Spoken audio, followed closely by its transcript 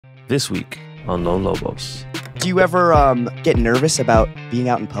this week on No Lobos. Do you ever get nervous about being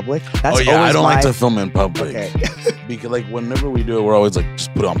out in public? That's I don't like to film in public. Okay. Because like whenever we do it, we're always like,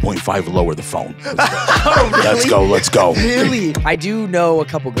 just put it on 0.5, lower the phone. Oh, really? Let's go. Really? I do know a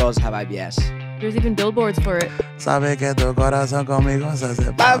couple girls have IBS. There's even billboards for it. Sabe que tu corazón conmigo se hace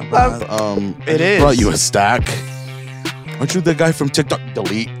It is. Brought you a stack. Aren't you the guy from TikTok?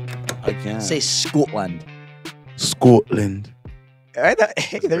 Delete. I can't. Say Scotland. Scotland. Right there.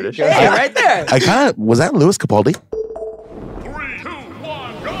 Hey, there you go. Hey, right there. I kind of, was that Louis Capaldi? 3, 2,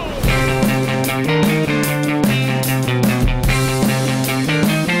 1, go!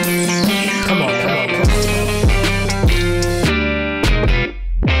 Come on.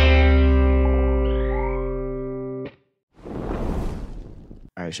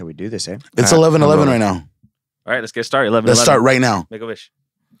 All right, shall we do this, eh? It's 11:11 right now. All right, let's get started. 11. Let's start right now. Make a wish.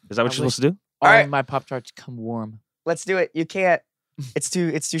 Is that what you're supposed to do? All All right, right. my Pop-Tarts come warm. Let's do it. You can't. It's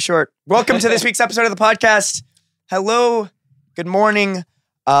too short. Welcome to this week's episode of the podcast. Hello. Good morning.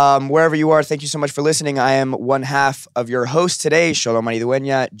 Wherever you are, thank you so much for listening. I am one half of your host today, Xolo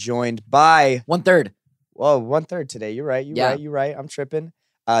Maridueña, joined by 1/3. whoa, 1/3 today. You're right. You're right. I'm tripping.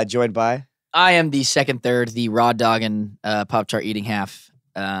 Joined by I am the second third, the raw dog and Pop-Tart eating half.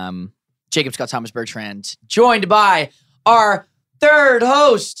 Jacob Scott Thomas Bertrand, joined by our third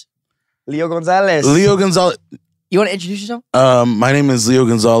host. Leo González. Leo González. You want to introduce yourself? My name is Leo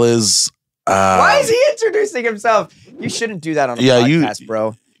González. Why is he introducing himself? You shouldn't do that on a podcast,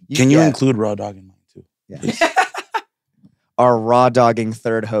 bro. Can you include Raw Dog in mine too? Yeah. Our raw dogging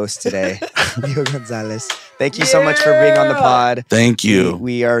third host today, Leo González. Thank you so much for being on the pod. Thank you.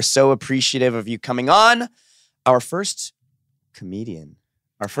 We are so appreciative of you coming on. Our first comedian,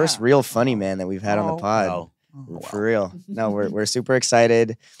 our first real funny man that we've had on the pod. Wow. For real. No, we're super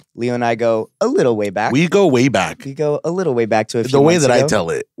excited. Leo and I go a little way back. We go way back. We go a little way back to a few The way months that I ago. tell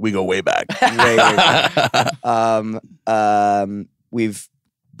it, we go way back. Way back. We've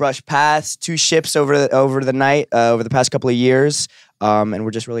brushed paths, 2 ships over the night, over the past couple of years. And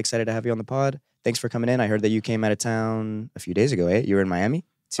we're just really excited to have you on the pod. Thanks for coming in. I heard that you came out of town a few days ago, eh? You were in Miami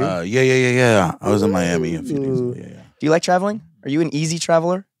too? Yeah. I was in Miami a few days ago. Yeah. Do you like traveling? Are you an easy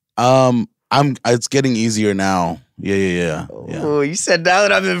traveler? It's getting easier now. Yeah. Oh, you said now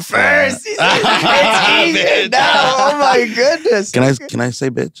that I'm in first. He said, Ah, it's easier bitch. now. Oh my goodness. Can I say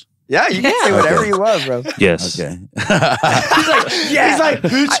bitch? Yeah, you can say whatever Okay. you want, bro. Yes. Okay. He's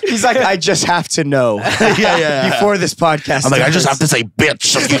like, I just have to know. yeah. Before this podcast. I'm like, I just have starts. to say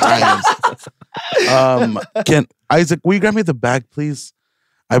bitch a few times. Can Isaac, will you grab me the bag, please?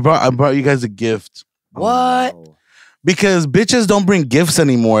 I brought you guys a gift. What? Oh, no. Because bitches don't bring gifts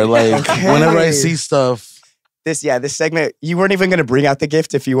anymore. Like Okay. whenever I see stuff. This segment, you weren't even going to bring out the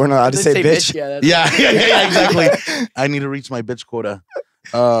gift if you weren't allowed to say bitch. Yeah, that's Yeah, exactly. I need to reach my bitch quota.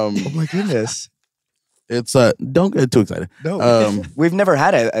 Oh my goodness. It's don't get too excited. No. We've never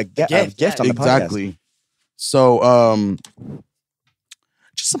had a gift on the podcast. Exactly. So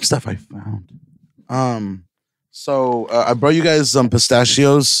just some stuff I found. So I brought you guys some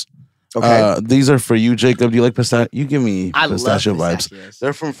pistachios. Okay. These are for you, Jacob. Do you like pistachio? You give me I pistachio love vibes. pistachios.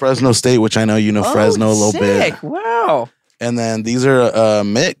 They're from Fresno State, which I know you know Fresno a little bit. Sick. Wow. And then these are a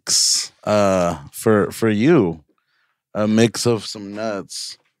mix for you. A mix of some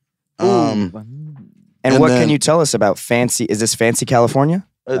nuts. and and what then- can you tell us about Fancy? Is this Fancy California?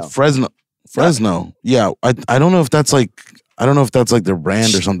 No. Fresno. Yeah. I don't know if that's like their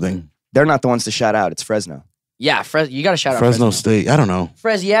brand or something. They're not the ones to shout out. It's Fresno. Yeah, you got to shout out Fresno State. I don't know.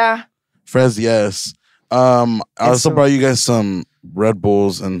 yeah. Fres, yes. I also so- brought you guys some Red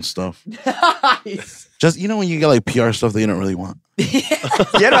Bulls and stuff. Nice. Just when you get like PR stuff that you don't really want.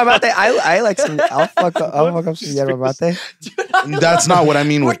 Yerba mate. I like some. I'll fuck up some yerba mate. That's not what I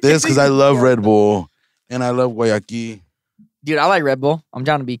mean with this because I love Red Bull and I love Guayaki. Dude, I like Red Bull. I'm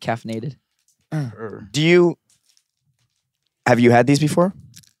down to be caffeinated. Have you had these before?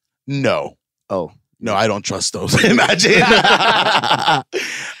 No. Oh. No, I don't trust those. Imagine. I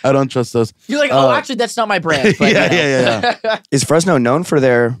don't trust those. You're like, actually, that's not my brand. But, Yeah. Is Fresno known for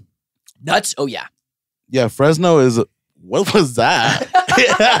their? Nuts? Oh, yeah. Yeah, Fresno is. What was that?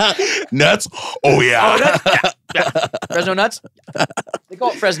 Nuts? Oh, yeah. Fresno nuts? They call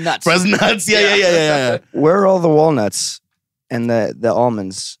it Fresno nuts. Fresno nuts? Yeah. Where are all the walnuts and the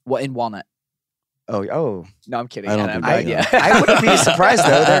almonds? What, in walnut? Oh. No, I'm kidding. I don't have think no I idea. I wouldn't be surprised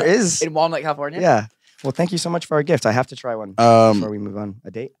though. There is. In Walnut, California? Yeah. Well, thank you so much for our gift. I have to try one before we move on.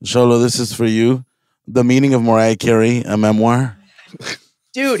 A date? Xolo, this is for you. The Meaning of Mariah Carey, a memoir.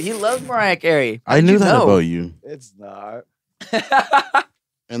 Dude, he loves Mariah Carey. How I did knew you that know? about you. It's not.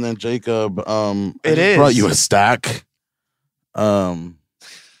 And then Jacob, It is. brought you a stack.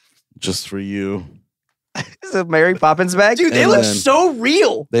 just for you. Is it a Mary Poppins bag? Dude, they And look then- so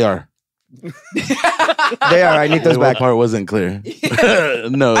real. They are. They are. I need those What back. part wasn't clear?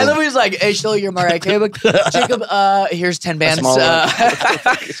 No. I love when he's like, hey, Xolo, you're Mariah Carey. But Jacob, here's 10 bands. small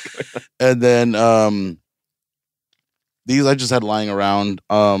And then these I just had lying around.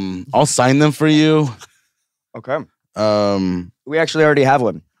 I'll sign them for you. Okay. Um, We actually already have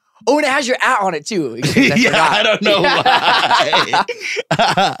one. Oh, and it has your at on it, too. I don't know why.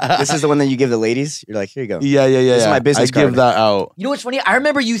 This is the one that you give the ladies. You're like, here you go. Yeah. This is my business I give card. that out. You know what's funny? I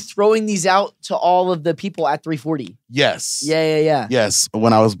remember you throwing these out to all of the people at 340. Yes. Yeah. Yes,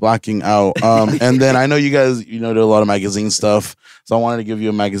 when I was blacking out. And then I know you guys, do a lot of magazine stuff. So I wanted to give you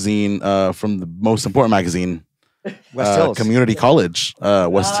a magazine from the most important magazine, West Hills. Community College,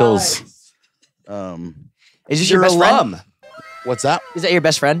 West Hills. Is this You're your best alum. friend? What's that? Is that your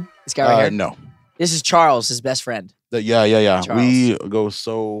best friend? This guy right here? No. This is Charles, his best friend. Yeah. Charles. We go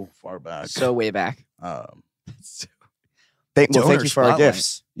so far back. So way back. Thank you Donor for our spotlight.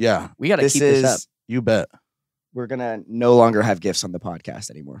 gifts. Yeah, We got to This keep this up. is. you bet. We're gonna no longer have gifts on the podcast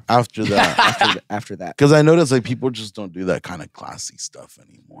anymore. After that. After that. Because I noticed like people just don't do that kind of classy stuff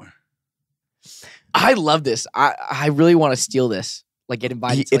anymore. I love this. I really want to steal this. Like get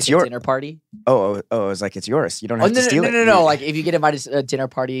invited to It's like, a your- dinner party. Oh, I was like, it's yours. You don't Oh, have to steal it. no. Like if you get invited to a dinner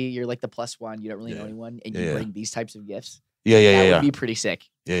party, you're like the plus one. You don't really know Yeah. anyone, and Yeah, you yeah. bring these types of gifts. Yeah. That would be pretty sick.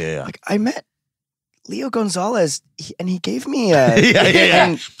 Yeah. Like I met Leo González, and he gave me Yeah.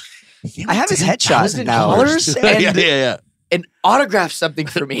 and I have his headshot $10,000 now. and yeah. and autograph something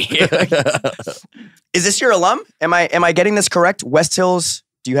for me. Is this your alum? Am I getting this correct? West Hills.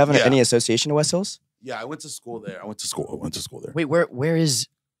 Do you have Yeah. any association to West Hills? Yeah, I went to school there. I went to school there. Wait, where is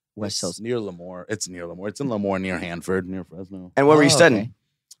West It's Hills? near Lemoore. It's near Lemoore. It's in Lemoore, near Hanford, near Fresno. And what were you Oh, studying? okay.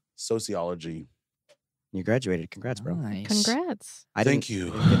 Sociology. You graduated. Congrats, bro. Nice. Congrats. I Thank didn't- you.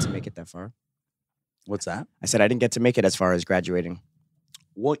 I didn't get to make it that far. What's that? I said I didn't get to make it as far as graduating.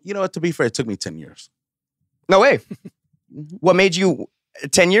 Well, you know what? To be fair, it took me 10 years. No way. What made you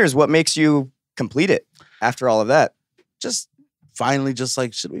 10 years? What makes you complete it after all of that? Just finally, just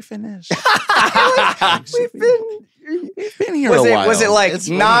like, should we finish? We've Been here was a it while. was it like It's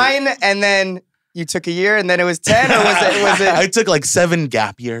funny. 9 and then you took a year and then it was 10 or was it I took like 7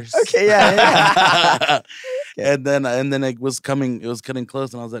 gap years. Okay, yeah. And then it was getting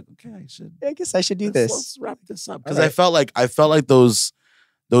close, and I was like, okay, I guess I should do let's this. wrap this up because All right. I felt like those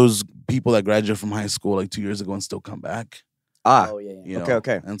people that graduated from high school like 2 years ago and still come back. Oh yeah. You know?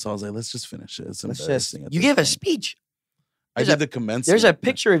 Okay. And so I was like, let's just finish it. It's Let's embarrassing at You this gave a point. speech. I there's did a- the commencement. There's a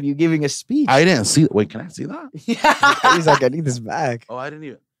picture of you giving a speech. I didn't see. Wait, can I see that? He's like, I need this back. Oh, I didn't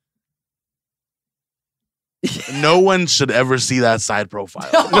even. No one should ever see that side profile.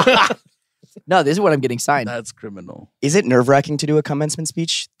 No, this is what I'm getting signed. That's criminal. Is it nerve-wracking to do a commencement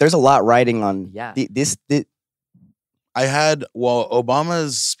speech? There's a lot riding on Yeah. this. I had,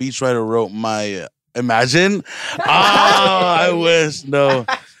 Obama's speechwriter wrote my imagine. Oh, I wish. No,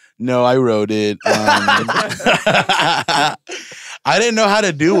 I wrote it. I didn't know how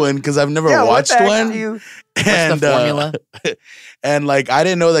to do one because I've never Yeah, what watched the heck one. do you- And, the formula? and like, I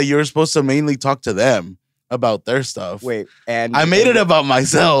didn't know that you were supposed to mainly talk to them about their stuff. Wait, and I made it about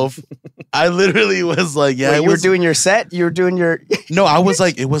myself. I literally was like, yeah, Wait, it you were was, doing your set. You were doing your. no, I was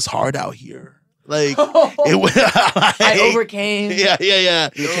like, it was hard out here. Like, it was. I overcame. Yeah.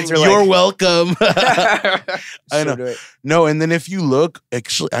 Your kids are You're like- welcome. I So know. do it. No, and then if you look,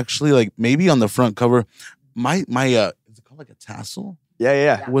 actually, like maybe on the front cover, my is it called like a tassel?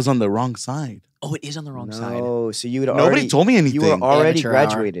 Yeah. It was on the wrong side. Oh, it is on the wrong side. No, so you would Nobody already told me anything. you were already Amateur hour.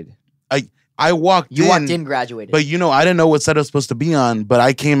 graduated. I walked You in. walked in, graduated. But I didn't know what side I was supposed to be on. But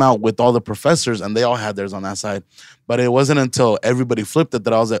I came out with all the professors, and they all had theirs on that side. But it wasn't until everybody flipped it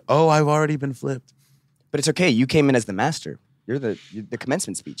that I was like, "Oh, I've already been flipped." But it's okay. You came in as the master. You're the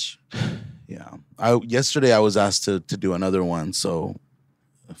commencement speech. Yeah. Yesterday I was asked to do another one, so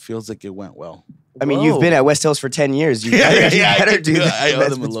it feels like it went well. I mean, you've Whoa. been at West Hills for 10 years. You I better could do it. the I owe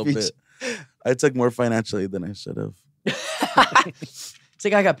them a commencement little speech. bit. I took more financially than I should have. It's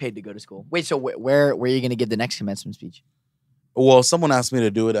like I got paid to go to school. Wait, so where are you going to give the next commencement speech? Well, someone asked me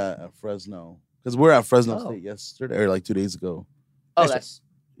to do it at Fresno because we're at Fresno Oh. State yesterday or like 2 days ago. Oh, that's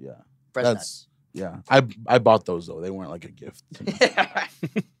Yeah, Fresno. yeah. I bought those though. They weren't like a gift to me.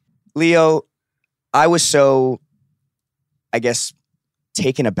 Leo, I was so, I guess,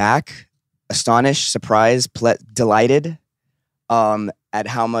 taken aback, astonished, surprised, delighted at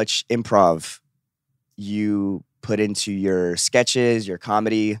how much improv you put into your sketches, your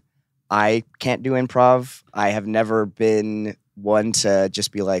comedy. I can't do improv. I have never been one to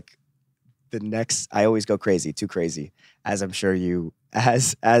just be like, I always go crazy, too crazy, as I'm sure you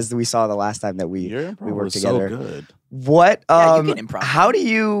as we saw the last time that we worked together. So good. What? Yeah, you can improv. How do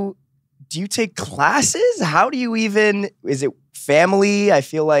you take classes? How do you even? Is it family? I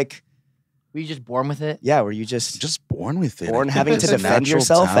feel like. Were you just born with it? Yeah, were you just born with it? Born having to It's a defend natural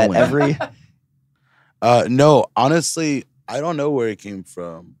yourself talent. at every. No, honestly, I don't know where it came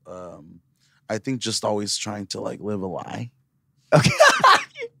from. I think just always trying to like live a lie. Okay.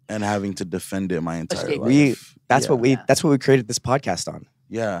 And having to defend it my entire Escape. life. That's what we created this podcast on.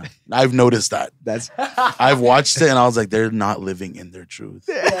 Yeah, I've noticed that. That's I've watched it and I was like, they're not living in their truth.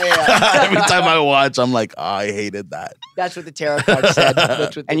 Yeah. Every time I watch, I'm like, oh, I hated that. That's what the tarot card said.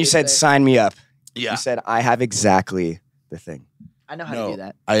 That's what they and you did said, say. sign me up. Yeah. You said, I have exactly the thing. I know how to do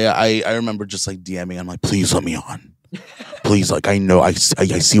that. I remember just like DMing. I'm like, please let me on. Please, like I know I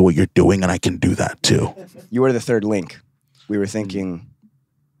see what you're doing and I can do that too. You were the third link. We were thinking,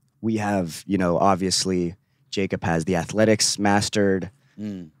 we have, obviously Jacob has the athletics mastered.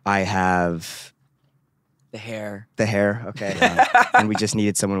 I have The hair. Okay. And we just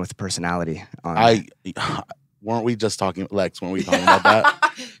needed someone with personality. Weren't we just talking, Lex? Weren't we talking about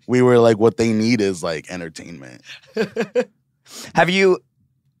that? We were like, what they need is like entertainment. Have you?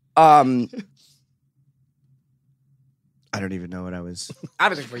 I don't even know what I was. I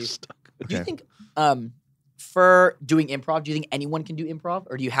have a question for you. Do you Okay. think for doing improv, do you think anyone can do improv,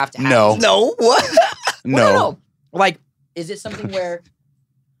 or do you have to have No. No. What? No. Like, is it something where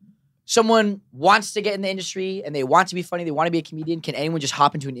someone wants to get in the industry and they want to be funny, they want to be a comedian? Can anyone just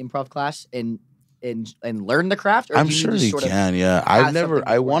hop into an improv class and learn the craft? Or I'm do you sure need to you sort of can. Yeah, have I've never.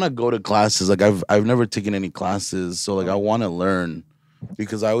 something I before? want to go to classes. Like I've never taken any classes, so like I want to learn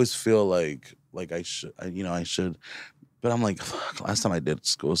because I always feel like I should. I should. But I'm like, fuck, last time I did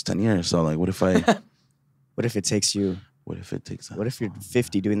school was 10 years. So like, what if What if it takes you? What if it takes? What if you're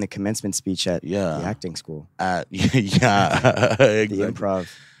 50 doing the commencement speech at the acting school? Yeah, The exactly. improv.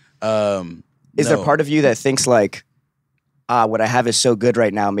 Is No. there part of you that thinks like, what I have is so good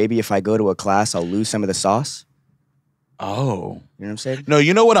right now, maybe if I go to a class, I'll lose some of the sauce? Oh. You know what I'm saying? No,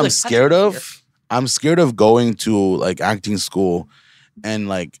 you know what I'm Look, scared that's of? I'm scared of going to like acting school and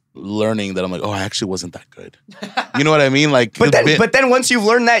like learning that I'm like, oh, I actually wasn't that good. You know what I mean? Like, But then once you've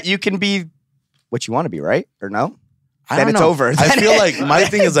learned that, you can be what you want to be, right? Or no? I then don't it's know. over. I Then feel it- like my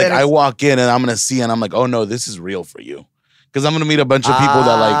thing is like then I it's- walk in and I'm gonna see and I'm like, oh no, this is real for you. Because I'm gonna meet a bunch of people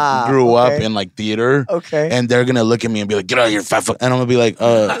that like grew up okay. in like theater. Okay. And they're gonna look at me and be like, "Get out of here, fat fuck!" And I'm gonna be like,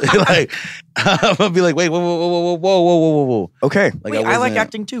 like, I'm gonna be like, "Wait, whoa." Okay. Like, Wait, I like wasn't-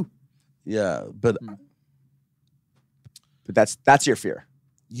 acting too. Yeah, but But that's your fear.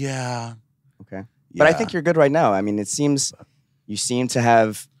 yeah, Okay. But I think you're good right now. I mean, you seem to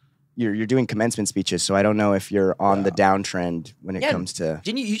have, you're doing commencement speeches, so I don't know if you're on the downtrend when it Yeah. comes to.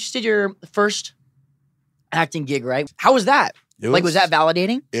 Didn't you just did your first acting gig, right? How was that? Was that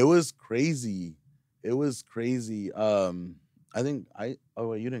validating? It was crazy. It was crazy. I think oh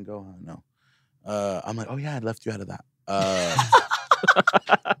wait, you didn't go, huh? No. I'm like, oh yeah, I left you out of that.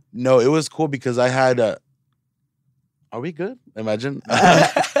 No, it was cool because I had are we good? Imagine.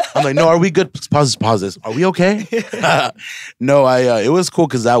 I'm like, no, are we good? Pause this. Are we okay? No, it was cool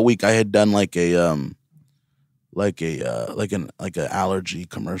because that week I had done like an allergy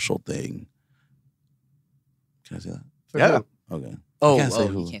commercial thing. Can I say that? Yeah. Okay. Oh, can't say you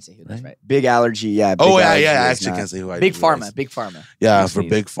who, can't say who. That's right. Big allergy, yeah. Oh big yeah, allergy I is actually not- can't say who I Big did. pharma. Big pharma. Yeah, Please for sneeze.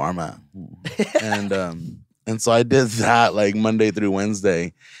 big pharma. And so I did that like Monday through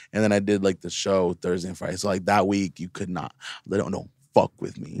Wednesday, and then I did like the show Thursday and Friday. So like that week you could not. They don't fuck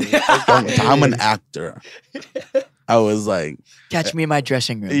with me. I'm an actor. I was like, Catch me in my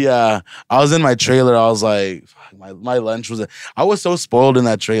dressing room. yeah. I was in my trailer. I was like, fuck, my lunch was. I was so spoiled in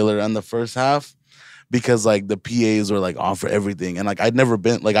that trailer in the first half. Because like the PAs were like off for everything, and like I'd never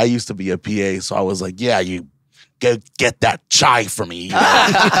been like I used to be a PA, so I was like, yeah, you get that chai for me.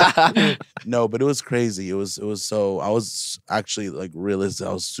 No, but it was crazy. It was so I was actually like realistic.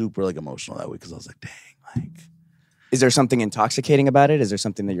 I was super like emotional that week because I was like, dang, like. Is there something intoxicating about it? Is there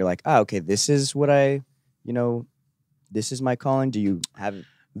something that you're like, okay, this is what this is my calling? Do you have?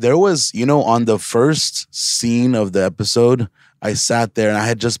 There was, on the first scene of the episode, I sat there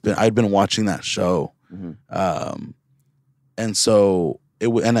and I'd been watching that show. Mhm. And so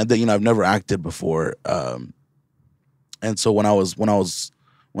I've never acted before. And so when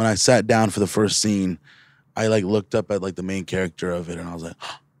I sat down for the first scene, I like looked up at like the main character of it and I was like,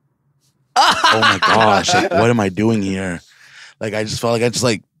 oh my gosh, like, what am I doing here? Like, I just felt like I just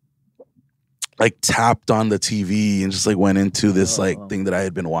like tapped on the TV and just like went into this like thing that I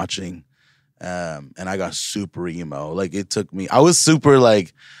had been watching. And I got super emo. Like it took me, I was super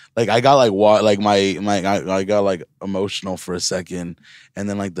like like I got like I got like emotional for a second, and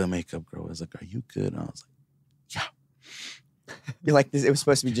then like the makeup girl was like, "Are you good?" And I was like, You're like, this, it was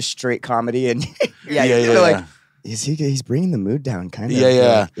supposed to be just straight comedy, and Yeah, you're like, is he? He's bringing the mood down, kind of. Yeah,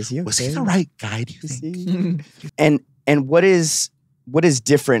 yeah. Like, is he okay? Was he the right guy? Do you Is think? he? And what is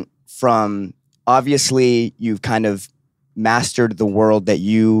different from, obviously you've kind of mastered the world that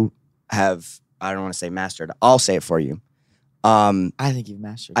you have. I don't want to say mastered. I'll say it for you. I think you've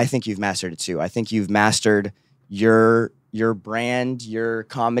mastered. I think you've mastered it too. I think you've mastered your brand, your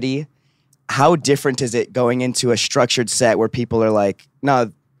comedy. How different is it going into a structured set where people are like,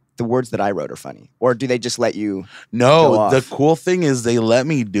 no, the words that I wrote are funny? Or do they just let you go No, off? the cool thing is they let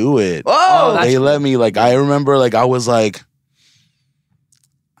me do it. Oh, that's They cool. let me, like, I remember, like, I was like,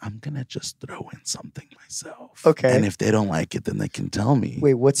 I'm gonna just throw in something myself. Okay. And if they don't like it, then they can tell me.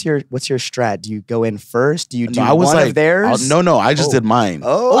 wait, what's your strat? Do you go in first? Do you do No, I was one like, of theirs? no, I just Oh. did mine.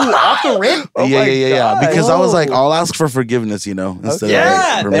 Oh, off the rip? Oh my yeah. God. Because I was like, Whoa. I'll ask for forgiveness, you know, instead Okay. of Yeah,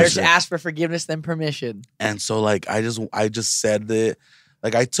 like, better permission. to ask for forgiveness than permission. And so like I just said that,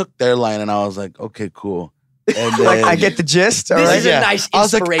 like I took their line and I was like, okay, cool. And then, Like, I get the gist. All This right. is a nice I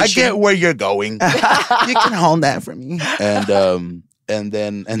was like, I inspiration. get where you're going. You can hold that for me. And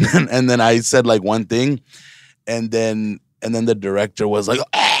then I said like one thing, and then the director was like,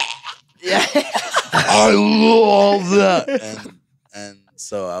 Yeah. I love that. And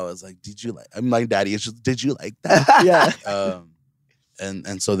so I was like, did you like? I'm like, Daddy, it's just, did you like that? Yeah.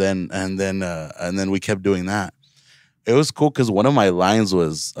 And so then we kept doing that. It was cool because one of my lines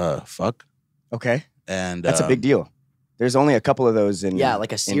was fuck, Okay. and That's a big deal. There's only a couple of those in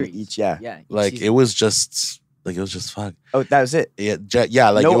like a in series. each. Yeah. Yeah. each like season. it was just fuck. Oh, that was it. Yeah,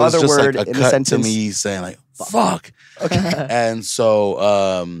 like No it was other just word like a in the cut to sentence. me saying like fuck. Okay. And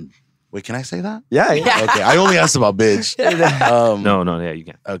so wait, can I say that? Yeah. Yeah. Okay, I only asked about bitch. No, yeah, you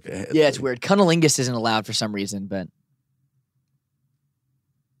can't. Okay. Yeah, it's weird. Cunnilingus isn't allowed for some reason, but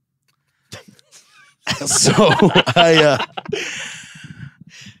So I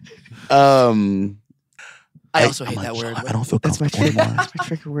I also hate I'm that like, word. I don't feel That's my comfortable trigger. anymore. That's my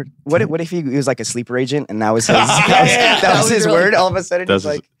trigger word. What if he was like a sleeper agent and that was his Yeah. that was his really- word? All of a sudden Does he's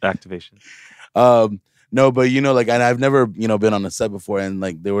like, activation. No, but you know, like, and I've never, you know, been on a set before, and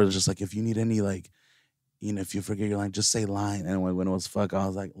like they were just like, if you need any, like, you know, if you forget your line, just say line. And when it was fuck, I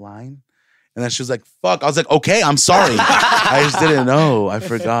was like, line? And then she was like, fuck. I was like, okay, I'm sorry. I just didn't know. I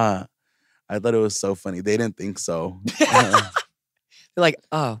forgot. I thought it was so funny. They didn't think so. They're like,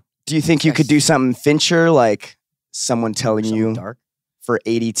 oh, do you think you could do something Fincher, like someone telling something you dark. for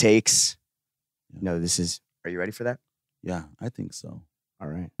 80 takes? No, this is. Are you ready for that? Yeah, I think so. All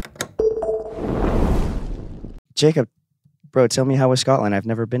right. Jacob, bro, tell me how was Scotland? I've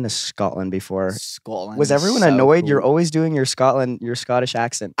never been to Scotland before. Scotland. Was is everyone so annoyed? cool. You're always doing your Scottish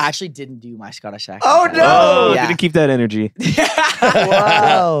accent. I actually didn't do my Scottish accent. Oh, that no! Oh, well. Yeah. didn't keep that energy.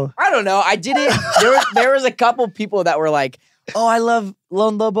 Wow. I don't know. I did it. There was a couple people that were like, "Oh, I love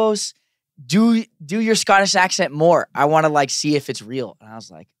Lone Lobos. Do your Scottish accent more. I want to like see if it's real." And I was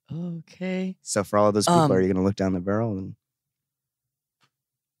like, "Okay." So for all of those people, Um, are you going to look down the barrel? And...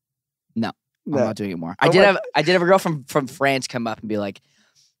 No, No. I'm not doing it more. Oh I did my- have a girl from France come up and be like,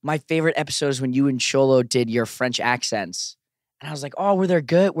 "My favorite episode is when you and Xolo did your French accents." And I was like, "Oh, were they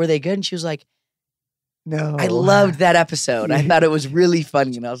good? Were they good?" And she was like, No. "I loved that episode. I thought it was really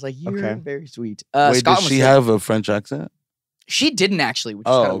funny." And I was like, "You're Okay. very sweet." Wait, does Scotland she was have a French accent? She didn't actually, which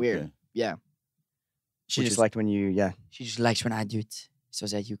is Oh, kind of okay. weird. Yeah. She just liked when you, yeah. She just likes when I do it. So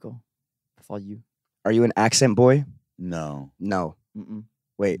that you go for you. Are you an accent boy? No. No. Mm-mm.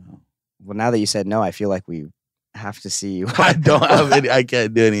 Wait. No. Well, now that you said no, I feel like we have to see you. I don't have any. I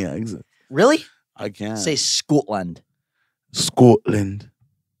can't do any accent. Really? I can't. Say Scotland. Scotland.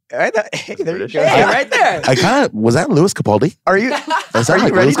 Hey, there you British. go. Hey, right there. I kind of was that Louis Capaldi? Are you? That Are sounded you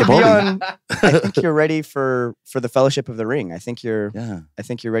like ready Louis to be Capaldi. on? I think you're ready for the Fellowship of the Ring. I think you're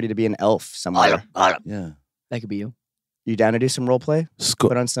ready to be an elf somewhere. Yeah. That could be you. You down to do some role play?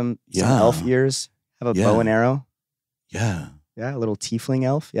 Put on some Yeah. elf ears. Have a Yeah. bow and arrow. Yeah. Yeah, a little tiefling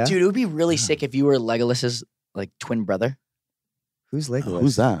elf. Yeah. Dude, it would be really Yeah. sick if you were Legolas's like twin brother. Who's Legolas?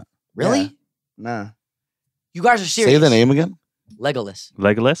 Who's that? Really? Yeah. Nah. You guys are serious. Say the name again. Legolas.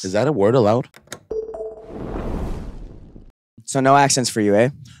 Legolas? Is that a word allowed? So no accents for you, eh?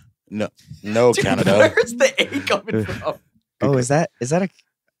 No. No, Dude, Canada. where's the A coming from? Oh, is that a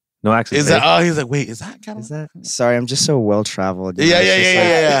No accent. Is that? Oh, he's like, wait, is that Canada? is that? Sorry, I'm just so well traveled. Yeah.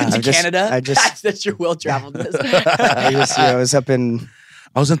 To I'm just- Canada? I just- That's your well traveledness. I was up in.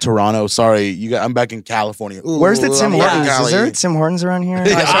 I was in Toronto. Sorry, I'm back in California. Ooh, Where's the Tim I'm in Hortons? Is Cali. there Tim Hortons around here?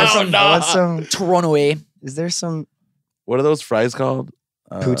 I don't know. What's some? Toronto A. Is there some? What are those fries called?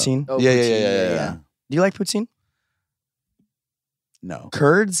 Poutine. Oh, yeah, poutine, yeah. Do you like poutine? No,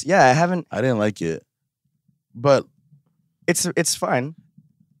 Curds? Yeah, I haven't. I didn't like it. But It's fine.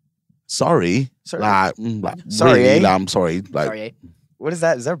 sorry. Sorry. Sorry, Sorry, eh? I'm sorry. Like, Sorry, eh? What is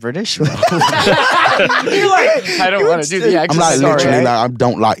that? Is that British? You're like, I don't want to do the I'm accent. like Sorry, literally eh? like I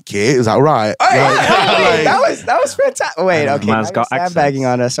don't like it. Is that right? All right, Like- that was fantastic. Wait, okay, now Man's got you're sandbagging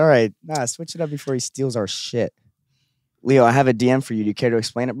accents. on us. All right, nah, switch it up before he steals our shit. Leo, I have a DM for you. Do you care to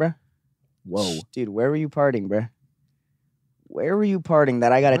explain it, bro? Whoa. Dude, where were you partying, bro? Where were you partying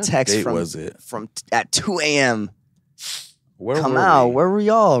that I got a What text date from was it? at 2 a.m. Where Come were out. we? Where were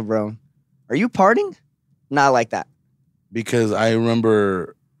y'all, bro? Are you partying? Not like that. Because I don't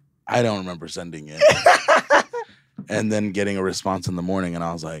remember sending it. And then getting a response in the morning, and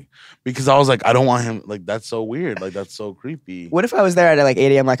I was like, I don't want him. Like, that's so weird. Like, that's so creepy. What if I was there at like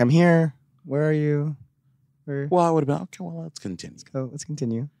 8 a.m. like, I'm here. Where are you? Where? Well, I would have been okay. Well, let's continue. Let's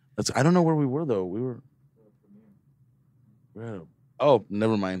continue. I don't know where we were though. We're at oh,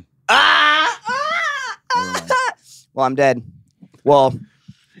 never mind. Never mind. Well, I'm dead. Well,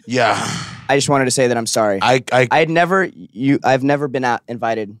 Yeah, I just wanted to say that I'm sorry. I've never been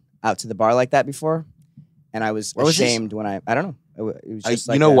invited out to the bar like that before, and I was Where was this? ashamed when I don't know. It was just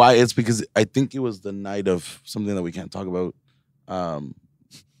like you know a- why? It's because I think it was the night of something that we can't talk about.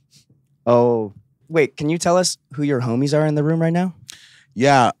 Oh, wait, can you tell us who your homies are in the room right now?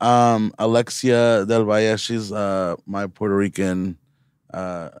 Yeah, Alexia Del Valle. She's my Puerto Rican.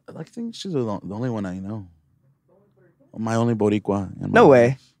 I think she's the only one I know. My only Boricua. in my No way.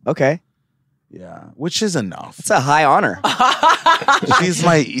 life. Okay, Yeah, which is enough. it's a high honor. She's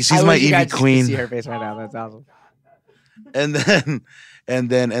my Evie queen. See her face right now. That's awesome. And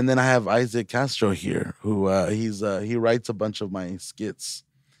then I have Isaac Castro here, who he writes a bunch of my skits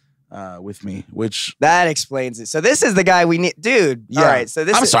with me, which That explains it. So this is the guy we need, dude. Yeah. All right. So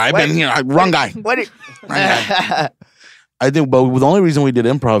this. I'm sorry, I've been here. Wrong guy. What? I think, but the only reason we did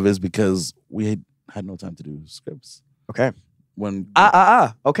improv is because we had no time to do scripts. Okay. When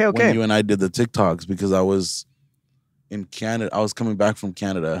Okay. when Okay. you and I did the TikToks, because I was in Canada, I was coming back from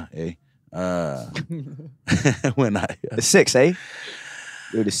Canada. When I The 6, eh?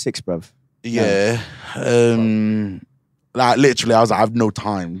 Dude, the 6, bruv. yeah, like literally, I was like, I have no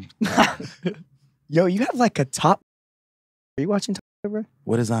time. Yo, you have like a top. Are you watching Top, bro?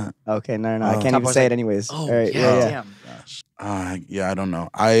 What is that? Okay, no. I Oh. can't Top even was say like- it anyways. Oh, All right, yeah, yeah. damn. Yeah, I don't know.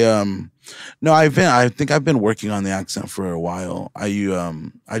 I think I've been working on the accent for a while. I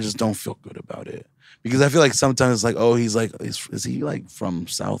just don't feel good about it because I feel like sometimes it's like, oh, he's like, is he like from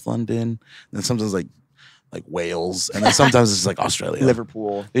South London? And then sometimes like Wales, and then sometimes it's like Australia,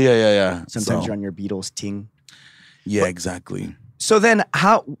 Liverpool. Yeah. Sometimes So, you're on your Beatles ting. yeah, exactly. So then,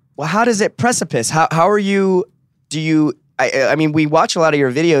 how does it precipice? How are you? Do you? I mean, we watch a lot of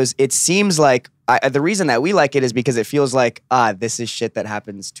your videos. It seems like the reason that we like it is because it feels like this is shit that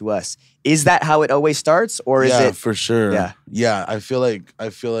happens to us. Is that how it always starts, or is Yeah, it? for sure. Yeah. I feel like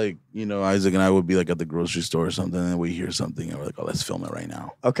Isaac and I would be like at the grocery store or something, and we hear something, and we're like, oh, let's film it right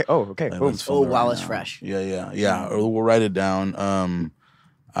now. Okay. Oh, okay. Like, Boom. let's film Oh, it while right it's now. fresh. Yeah. Or we'll write it down.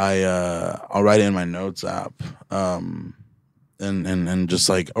 I'll write it in my notes app. And just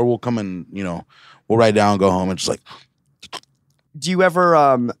like, or we'll come and we'll write down, go home, and just like. Do you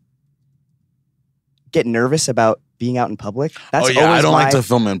ever get nervous about being out in public? That's I always don't like my- to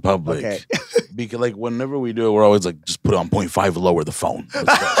film in public. Okay. Because like whenever we do it, we're always like, just put it on 0.5, lower the phone. Let's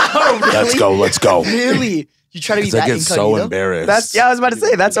go. Oh, really? Let's go. Really? You try to be 'Cause I that get so incognito? embarrassed. I was about to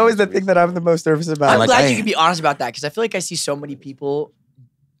say that's always the thing that I'm the most nervous about. I'm like, glad I- you can be honest about that because I feel like I see so many people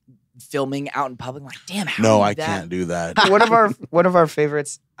filming out in public. I'm like, damn, how do No, you I do that? can't do that. one of our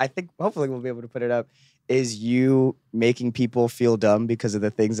favorites, I think hopefully we'll be able to put it up, is you making people feel dumb because of the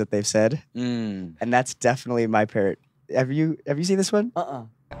things that they've said. And that's definitely my parrot. Have you seen this one?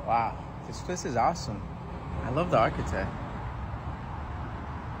 Wow, this place is awesome. I love the architect.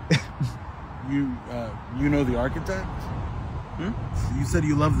 You know the architect? You said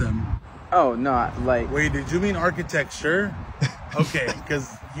you love them. Oh no, like Wait, did you mean architecture? Okay,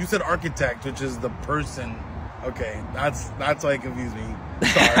 because you said architect, which is the person. Okay, that's why it confused me.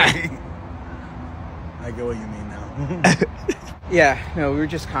 Sorry. I get what you mean now. yeah, no, we were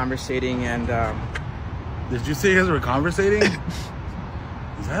just conversating and Did you say you guys were conversating?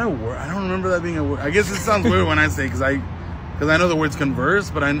 Is that a word? I don't remember that being a word. I guess it sounds weird when I say because I know the words converse,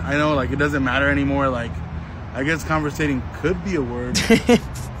 but I know like it doesn't matter anymore. Like I guess conversating could be a word.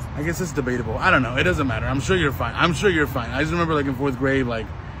 I guess it's debatable. I don't know. It doesn't matter. I'm sure you're fine. I just remember like in 4th grade, like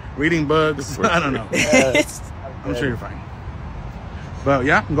reading books. I don't know. I'm sure you're fine. But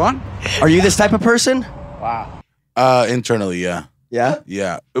yeah, go on. Are you this type of person? wow. Internally, yeah. Yeah.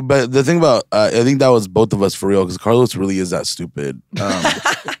 Yeah, but the thing about I think that was both of us for real because Carlos really is that stupid.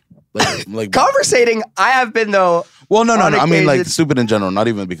 Like Conversating, I have been though. well, no. on I mean, like occasion- stupid in general, not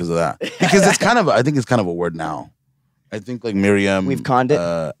even because of that. Because it's kind of, I think it's kind of a word now. I think like Miriam, We've conned it,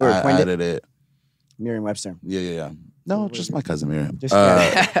 or coined it? added it. Merriam-Webster. Yeah. No, just my cousin Miriam. Just-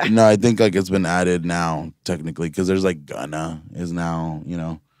 yeah. No, I think like it's been added now technically because there's like gonna is now, you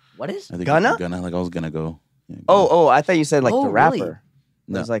know. What is? I think Gonna? like I was gonna go. Yeah, gonna. Oh, I thought you said like Oh, the rapper. really? I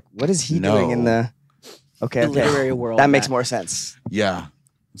No. was like, what is he doing in No. the? Okay, The literary world. that makes more sense. Yeah.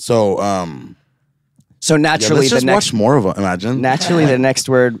 So So yeah, naturally, let's just the next watch more of them. Imagine. naturally the next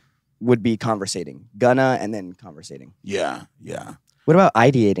word would be conversating. Gonna and then conversating. Yeah. What about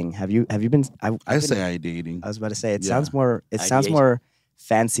ideating? Have you been? I say I dating. I was about to say it Yeah. sounds more. It sounds Ideation. more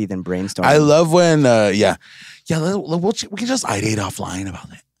fancy than brainstorming. I love when we can just ideate offline about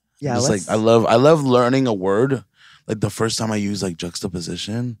it. Yeah, Just like let's- I love learning a word. Like the first time I used like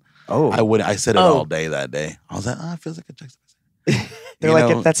juxtaposition, Oh, I said it Oh. all day that day. I was like, it feels like a juxtaposition. they're you like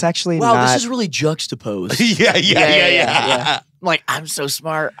know? that's actually Wow, not. this is really juxtaposed. yeah. I'm like, I'm so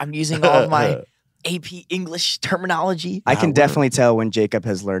smart. I'm using all of my AP English terminology. I can That definitely tell when Jacob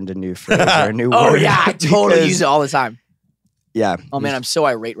has learned a new phrase or a new Oh word. yeah, I totally because- use it all the time. Yeah. Oh man, I'm so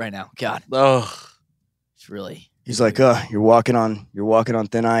irate right now. God, Oh, it's really. He's like, you're walking on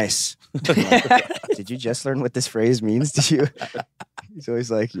thin ice. I'm like, did you just learn what this phrase means to you? He's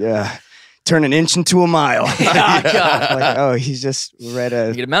always like, yeah, turn an inch into a mile. Oh, God. I'm like, oh, he's just read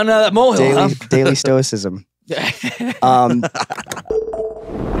a Get a mountain out of that molehill. daily stoicism. Huh?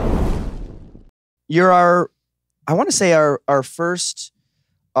 You're I want to say our first,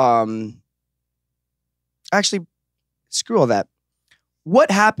 actually, screw all that.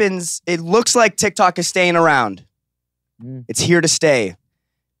 What happens? It looks like TikTok is staying around. It's here to stay.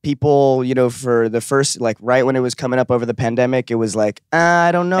 People, for the first, like right when it was coming up over the pandemic, it was like,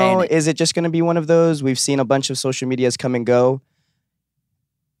 I don't know. Panic. Is it just going to be one of those? We've seen a bunch of social medias come and go.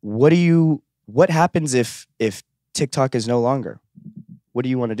 What happens if TikTok is no longer? What do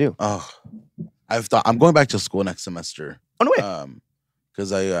you want to do? oh. I'm going back to school next semester. Oh, no way.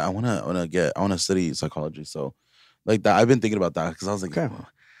 Because I want to study psychology. So, like that, I've been thinking about that because I was like, Okay. well,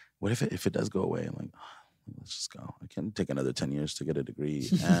 what if it does go away? I'm like, let's just go. I can't take another 10 years to get a degree.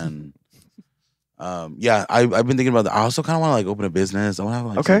 And yeah, I've been thinking about that. I also kind of want to like open a business. I want to have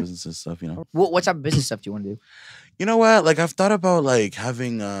like Okay. some business and stuff, you know. What type of business stuff do you want to do? You know what? Like I've thought about like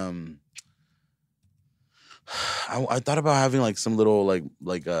having I thought about having like some little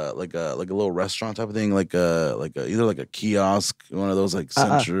like a little restaurant type of thing, like either like a kiosk, one of those like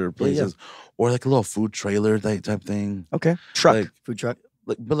center places, or like a little food trailer type thing. Okay. Truck. Like, Food truck.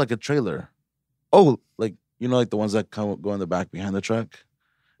 but like a trailer. Oh, Like like the ones that go in the back behind the truck.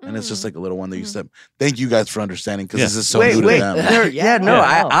 And it's just like a little one that you step. Thank you guys for understanding because this is so new to wait. them. Yeah, no,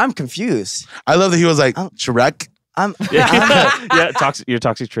 Yeah. I'm confused. I love that he was like, Shrek. I'm Yeah, your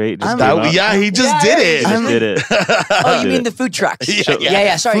toxic trait. Just came up. Yeah, he just did it. He just did it. Oh, you Did mean it. the food trucks? Yeah,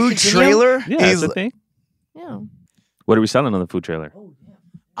 yeah. Sorry. food continue. trailer. Yeah, that's He's- the thing. Yeah. What are we selling on the food trailer?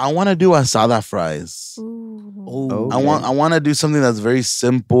 I want to do asada fries. Oh, Okay. I want to do something that's very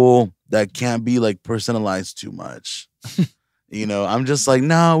simple that can't be like personalized too much. I'm just like,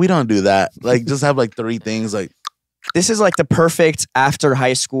 no, we don't do that. Like, just have like 3 things. Like, This is like the perfect after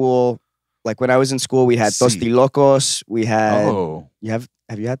high school. Like when I was in school, we had Sí. tostilocos. We had. oh, Have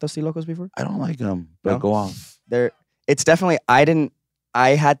you had tostilocos before? I don't like them. But No? go off. It's definitely.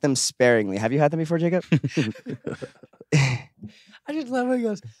 I had them sparingly. Have you had them before, Jacob? I just love how he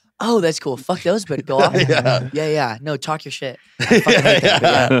goes, oh, that's cool. Fuck those, but go off. Yeah. Yeah. No, talk your shit. I fucking hate them,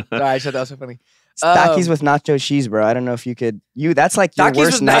 but yeah. Sorry, I said that was so funny. Takis with nacho cheese, bro. I don't know if you could. That's like your Takis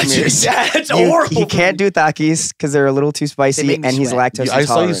worst with nightmares. nachos. Yeah, it's You- horrible. He can't do takis because they're a little too spicy, make me and he's sweat. lactose I saw you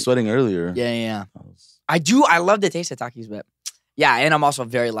intolerant. sweating earlier. Yeah. I love the taste of Takis, but yeah, and I'm also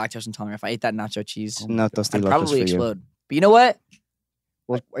very lactose intolerant. If I ate that nacho cheese, No I'd tostilocos probably for you. explode. But you know what?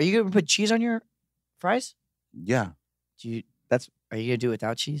 Are you gonna put cheese on your fries? Yeah. Are you gonna do it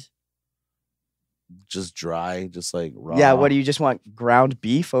without cheese? Just dry, just like raw. Yeah, what do you just want? Ground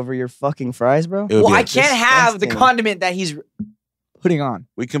beef over your fucking fries, bro? It would Well, be I a- can't have the disgusting. condiment that he's putting on.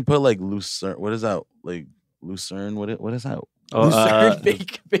 We can put like lucerne. What is that? Like lucerne? What is that? Oh, Lucerne,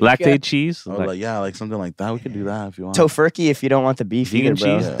 bacon. lactate cheese. Oh, like, yeah, like something like that. We could do that if you want. Tofurkey if you don't want the beef vegan either,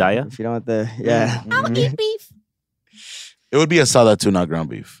 bro. cheese, Yeah. Daya. If you don't want the yeah. I'll eat beef. It would be asada too, not ground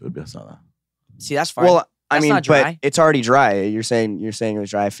beef. It would be asada. See, that's fine. Well, I That's mean, not but dry. it's already dry. You're saying it was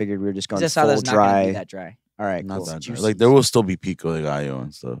dry. I figured we were just going This full salade's not gonna dry. be that dry. All right, Not cool. that dry. Juicy. Like there will still be pico de gallo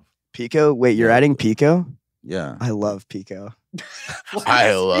and stuff. Pico. Wait, you're adding pico? Yeah. I love Pico.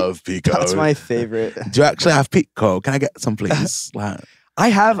 I love Pico. That's my favorite. Do you actually have Pico? Can I get some, please? Like,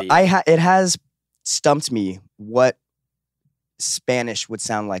 It has stumped me what Spanish would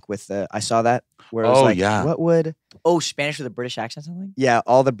sound like with the. I saw that where it was Oh, like, yeah. what would? Oh, Spanish with a British accent, something. Yeah,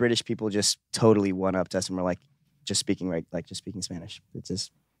 all the British people just totally one upped us and were like, just speaking Spanish.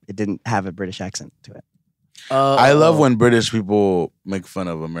 It didn't have a British accent to it. I love when British people make fun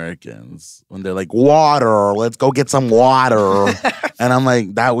of Americans when they're like, water, let's go get some water. And I'm like,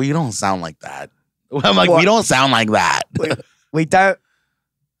 we don't sound like that. I'm like, we don't sound like that. We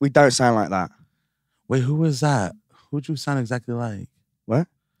don't sound like that. Wait, who was that? Who'd you sound exactly like? What?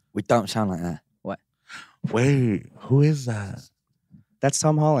 We don't sound like that. What? Wait, who is that? That's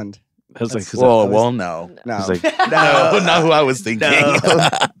Tom Holland. I was like, is Well, no. No. It's like- No, not who I was thinking.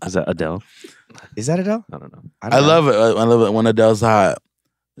 is that Adele? Is that Adele? I don't know. I love it. I love it when Adele's hot.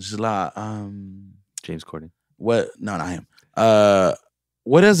 She's like, James Corden. what? No, not him.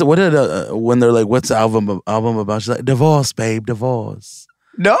 What is it? What did when they're like, what's the album about? She's like, divorce, babe, divorce.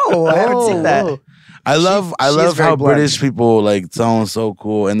 No, I haven't seen that. I love she is very how blunt. British people like sound so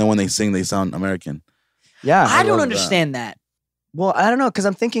cool, and then when they sing, they sound American. Yeah. I don't love understand that. Well, I don't know, because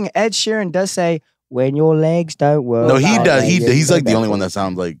I'm thinking Ed Sheeran does say, when your legs don't work. No, he out, does. they He's go like the only one backwards." that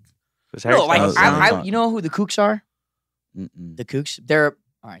sounds like. Is Harry No, like Styles- I- you know who the Kooks are? Mm-mm. The Kooks. They're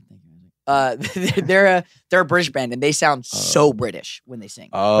all right. Thank you. They're a British band, and they sound so British when they sing.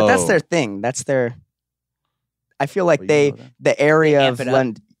 Oh, But that's their thing. That's their. I feel like Oh, you know that? the area They of amp it up.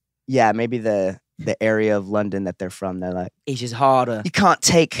 London. Yeah, maybe the area of London that they're from. They're like, It's just harder. you can't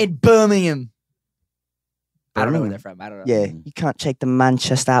take. In Birmingham. I don't know where Birmingham. they're from. I don't know. Yeah, you can't take the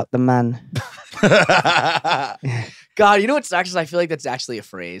Manchester out the man. God, you know what sucks is I feel like that's actually a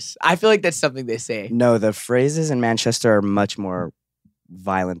phrase. I feel like that's something they say. No, the phrases in Manchester are much more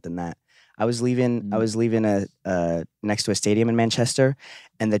violent than that. I was leaving next to a stadium in Manchester,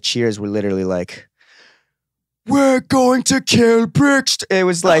 and the cheers were literally like, "We're going to kill Brixton." It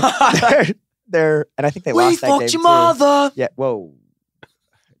was like they're and I think they We lost that game fucked your too. mother. Yeah, whoa.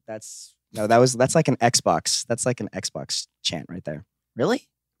 That's like an Xbox. That's like an Xbox chant right there. Really?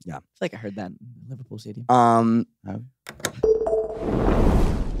 Yeah. I feel like I heard that in Liverpool Stadium.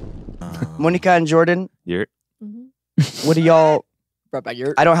 Monica and Jordan, You're what do y'all? Brought back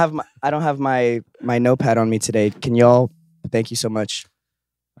your. I don't have my notepad on me today. Can y'all? Thank you so much.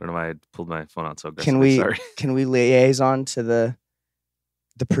 I don't know why I pulled my phone out so aggressively. Can we Sorry. can we liaison to the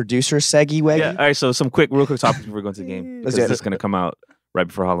producer Seggy Weggy? Yeah. All right. So some real quick topics before we go into the game. Let's Because do it. this is going to come out right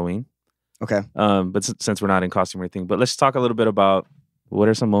before Halloween. Okay. But since we're not in costume or anything, but let's talk a little bit about what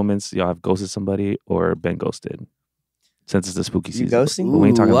are some moments y'all have ghosted somebody or been ghosted. Since it's the spooky You season. ghosting? But we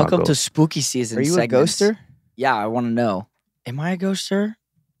ain't talking about welcome to ghosts. spooky season. Are you segments. a ghoster? Yeah, I want to know. Am I a ghoster?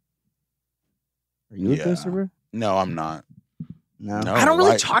 Are you Yeah. a ghoster, bro? No, I'm not. No. No. I don't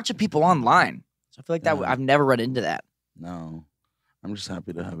really why- talk to people online, so I feel like that Yeah. I've never run into that. No, I'm just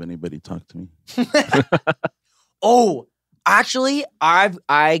happy to have anybody talk to me. Oh, actually,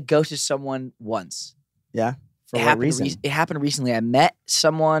 I ghosted someone once. Yeah. For it what happened reason? it happened recently. I met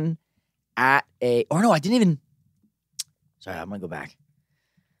someone at a. Or no, I didn't even. Sorry, I'm gonna go back.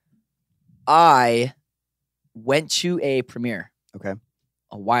 I went to a premiere. Okay.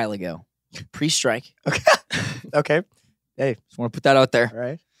 A while ago, pre-strike. Okay. Just want to put that out there. All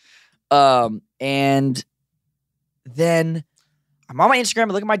right. And then I'm on my Instagram,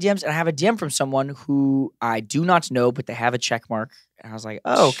 I look at my DMs, and I have a DM from someone who I do not know, but they have a check mark. And I was like,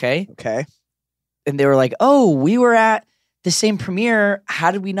 oh, okay. Okay. And they were like, oh, we were at the same premiere.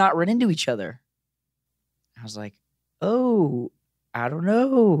 How did we not run into each other? I was like, oh, I don't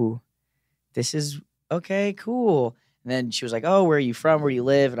know. This is okay, cool. And then she was like, oh, where are you from? Where do you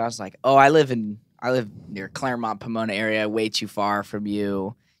live? And I was like, oh, I live near Claremont, Pomona area, way too far from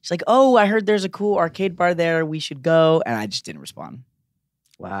you. She's like, oh, I heard there's a cool arcade bar there. We should go. And I just didn't respond.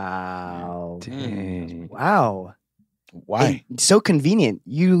 Wow. Dang. Wow. Why? And so convenient.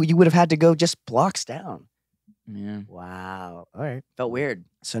 You would have had to go just blocks down. Yeah. Wow. All right. Felt weird.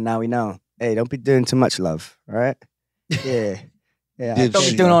 So now we know. Hey, don't be doing too much love. All right. Yeah. Yeah. Did Don't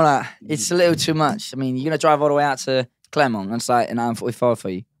she- be doing all that. It's a little too much. I mean, you're going to drive all the way out to Claremont. That's like an hour and 45 for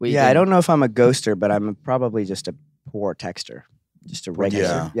you. What you Yeah, I doing? don't know if I'm a ghoster, but I'm probably just a poor texter. Just a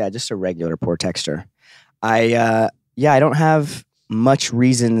regular. Yeah, just a regular poor texter. I don't have much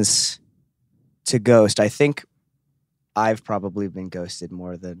reasons to ghost. I think I've probably been ghosted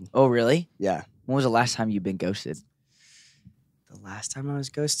more than Oh, really? yeah. When was the last time you've been ghosted? The last time I was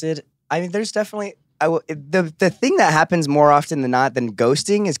ghosted, I mean, there's definitely the thing that happens more often than not than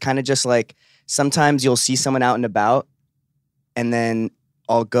ghosting is kind of just like sometimes you'll see someone out and about, and then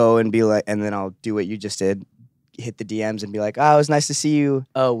I'll go and be like, and then I'll do what you just did, hit the DMs and be like, "Oh, it was nice to see you,"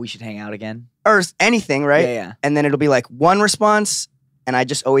 Oh, we should hang out again. or anything, right? Yeah. And then it'll be like one response, and I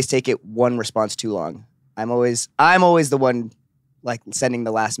just always take it one response too long. I'm always the one like sending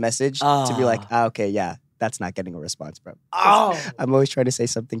the last message to be like, okay, yeah, that's not getting a response, bro. Oh, I'm always trying to say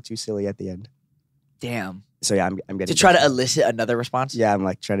something too silly at the end. damn. So yeah, I'm getting To try to ghosted. elicit another response. Yeah, I'm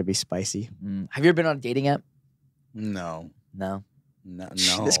like trying to be spicy. Have you ever been on a dating app? No. No. No.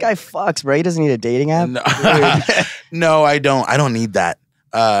 This guy fucks, bro. He doesn't need a dating app. No. No, I don't. I don't need that.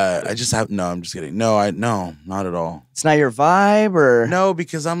 I just have no. I'm just kidding. No, not at all. It's not your vibe, or No,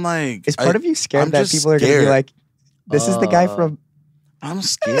 because I'm like, is part of you scared I'm that just people are gonna be scared. like, "This is the guy from." I'm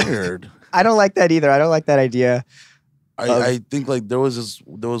scared. I don't like that either. I don't like that idea. I think like there was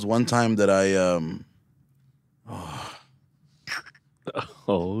one time that I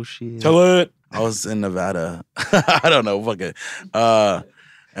Oh shit. it. I was in Nevada. I don't know, fuck it.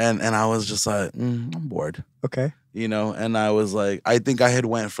 And I was just like, I'm bored. Okay. You know, and I was like, I think I had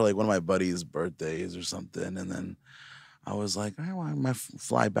went for like one of my buddies' birthdays or something, and then I was like, I want my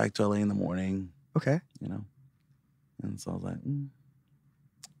fly back to LA in the morning, Okay. you know, and so I was like,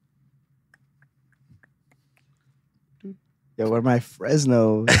 Yo, where are my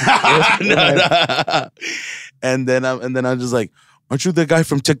Fresno? No. And then I'm just like, aren't you the guy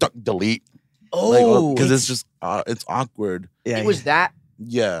from TikTok? Delete. Oh, because it's just it's awkward. Yeah. it was that.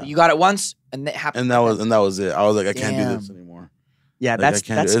 Yeah, You got it once, and it happened. and that was it. I was like, I can't do this Damn. anymore. Yeah, Like, I that's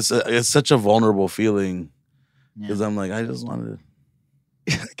can't. It's such a vulnerable feeling Yeah. because I'm like, I just wanted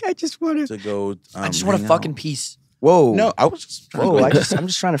I just want to go. I just want a hang fucking out. peace. Whoa. No, I was just trying Whoa. to I'm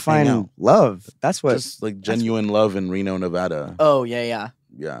just trying to hang find out. love. That's what. just like genuine love in Reno, Nevada. Oh yeah.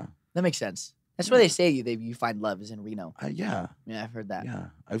 Yeah, That makes sense. That's where they say you find love is in Reno. yeah, Yeah, I've heard that yeah.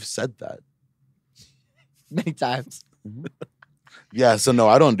 I've said that. many times. Yeah, so no,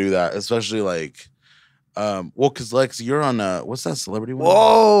 I don't do that, especially like, well, because Lex, you're on what's that celebrity one?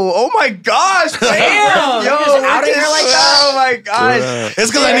 Whoa! Oh my gosh! Damn! Yo, You're just outing look at- her like that? Oh my gosh! It's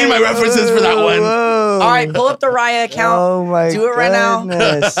because I need my references for that one. Whoa. All right, pull up the Raya account. Oh my! Do it right now.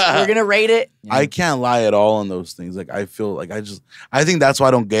 goodness. We're gonna rate it. I can't lie at all on those things. Like I feel like I think that's why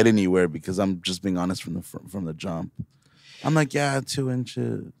I don't get anywhere because I'm just being honest from the jump. I'm like, yeah, 2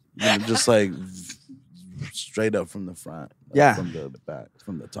 inches, you know, just like straight up from the front, Yeah. from the back,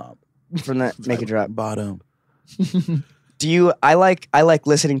 from the top, From that, make it drop. bottom. Do you? I like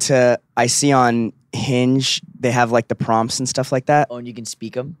listening to. I see on Hinge they have like the prompts and stuff like that. Oh, and you can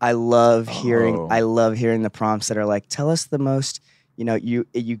speak them. I love hearing. Oh. I love hearing the prompts that are like, tell us the most. You know, you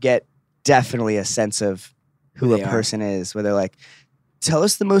get definitely a sense of who Who a they are. person is. Where they're like, tell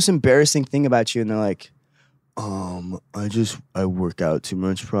us the most embarrassing thing about you, and they're like, I work out too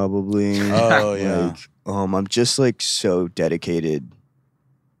much probably. Oh yeah. Like, I'm just like so dedicated.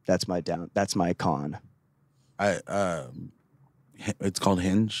 That's my con. It's called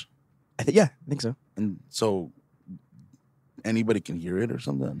Hinge, I think so. and so anybody can hear it or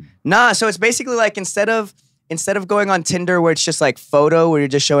something. Nah, so it's basically like instead of going on Tinder where it's just like photo where you're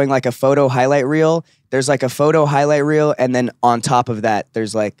just showing like a photo highlight reel, there's like a photo highlight reel, and then on top of that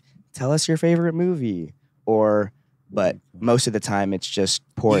there's like, tell us your favorite movie, but most of the time it's just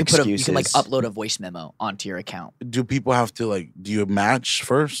poor You excuses. can like upload a voice memo onto your account. Do people have to like? Do you match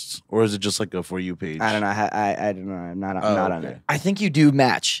first, or is it just like a For You page? I don't know. I don't know. I'm not on okay. it. I think you do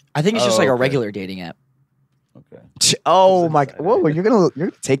match. I think it's just Oh, like a okay. regular dating app. Okay. Oh my! Whoa! You're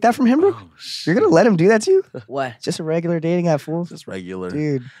gonna take that from him, bro? Oh, You're gonna let him do that to you? What? Just a regular dating app, fool, Just regular.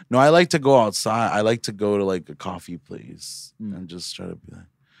 dude. No, I like to go outside. I like to go to like a coffee place Mm. and just try to be like,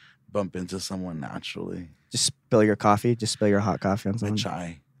 bump into someone naturally. Just spill your coffee. Just spill your hot coffee on My someone.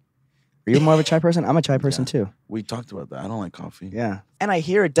 chai. Are you more of a chai person? I'm a chai person Yeah. too. We talked about that. I don't like coffee. Yeah. And I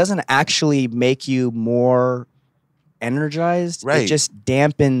hear it doesn't actually make you more energized. It Right. just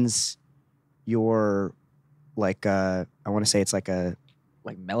dampens your like I want to say it's like a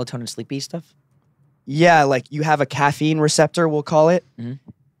Like melatonin sleepy stuff? like you have a caffeine receptor, we'll call it. Mhm.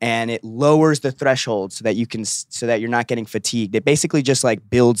 And it lowers the threshold so that you're not getting fatigued. It basically just like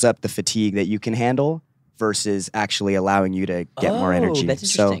builds up the fatigue that you can handle versus actually allowing you to get more energy.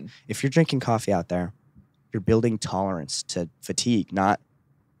 That's So interesting. if you're drinking coffee out there, you're building tolerance to fatigue, not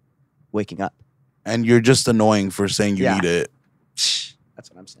waking up. And you're just annoying for saying you Yeah. need it. That's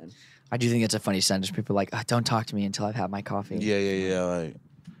what I'm saying. I do think it's a funny sentence. People are like, "Ah, don't talk to me until I've had my coffee. Yeah. Like,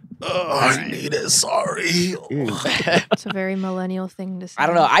 oh, I need it. Sorry. It's a very millennial thing to say. I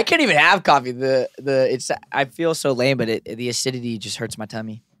don't know. I can't even have coffee. I feel so lame, but the acidity just hurts my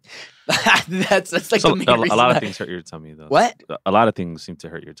tummy. that's like So the main a reason lot of I- things hurt your tummy though. What? A lot of things seem to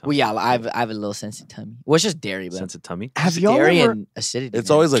hurt your tummy. Well, yeah, I have a little sensitive tummy. Well, it's just dairy, but Sense of tummy. Have it's y'all dairy ever? and acidity. It's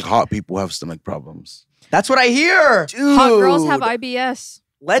man. always like hot people have stomach problems. That's what I hear. Dude. Hot girls have IBS.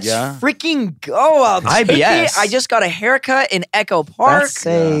 Let's Yeah. freaking go. I'll take IBS. it. I just got a haircut in Echo Park.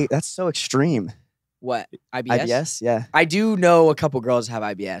 That's so extreme. What? IBS? IBS, yeah. I do know a couple girls have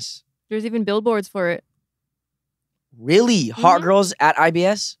IBS. There's even billboards for it. Really? Hot Mhm. girls at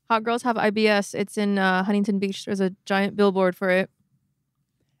IBS? Hot girls have IBS. It's in Huntington Beach. There's a giant billboard for it.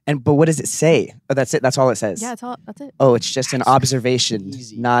 But what does it say? Oh, that's it. That's all it says. Yeah, that's it. Oh, it's just an observation,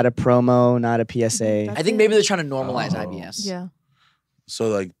 easy. not a promo, not a PSA. That's I think it. maybe they're trying to normalize Oh. IBS. Yeah. So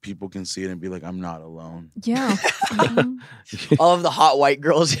like people can see it and be like, I'm not alone. Yeah. Mhm. All of the hot white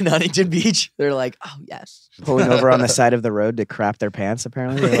girls in Huntington Beach, they're like, oh, yes. Pulling over on the side of the road to crap their pants,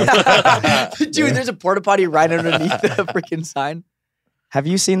 apparently. They're like- Dude, there's a porta potty right underneath the freaking sign. Have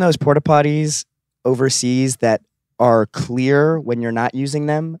you seen those porta potties overseas that are clear when you're not using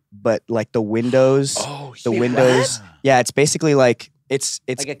them, but like the windows, Oh, the Wait, windows. what? Yeah, it's basically like it's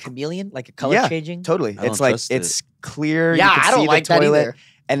Like a chameleon? Like a color Yeah, changing? totally. I It's don't like trust it's clear. Yeah, you can I don't see like the that toilet, either.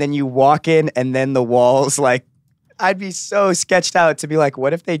 and then you walk in, and then the walls like. I'd be so sketched out to be like,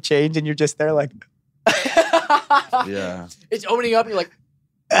 what if they change and you're just there like, Yeah. It's opening up, you're like,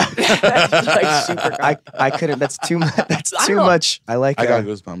 it's like super I couldn't. That's too much. That's I too don't- much. I like. I got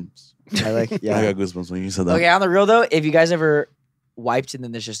goosebumps. I like. Yeah. I got goosebumps when you said that. Okay, on the real though, if you guys ever wiped and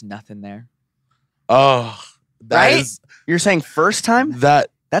then there's just nothing there. Oh, that Right? is- You're saying first time? that.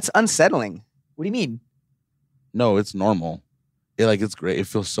 That's unsettling. What do you mean? No, it's normal. It's great. It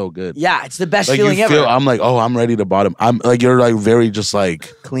feels so good. Yeah, it's the best Like feeling you ever. feel, I'm like, oh, I'm ready to bottom. I'm like, you're like very just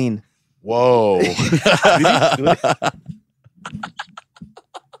like, Clean. whoa.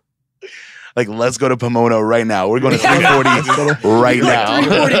 Like, let's go to Pomona right now. We're going to 340 right You're like, now.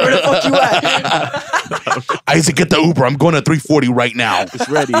 340, where the fuck you at? Isaac, get the Uber. I'm going to 340 right now. It's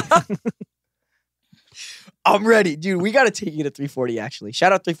ready. I'm ready. Dude, we got to take you to 340 actually.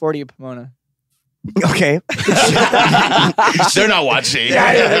 Shout out 340 in Pomona. Okay. They're not watching.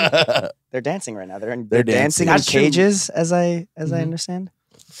 They're dancing right now. They're They're dancing dancing. on That's true. cages, as I Mhm. understand.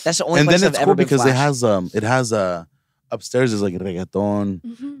 That's the only And place then I've it's ever cool been because flashed. it has upstairs is like reggaeton.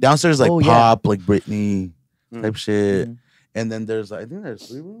 Mhm. Downstairs is like Oh, yeah. pop, like Britney type shit. Mhm. And then there's I think there's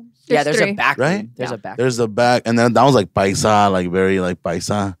 3 rooms. Yeah, there's a three. back room. Right? There's Yeah. a back There's the back, and then that was like paisa, like very like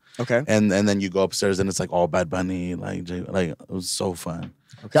paisa. Okay. And then you go upstairs and it's like all Bad Bunny, like it was so fun.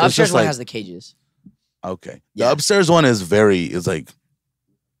 The So it's upstairs just one like- has the cages. Okay, Yeah. the upstairs one is like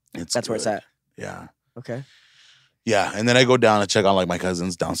it's That's where it's good. at. Yeah, Okay. yeah. And then I go down and check on like my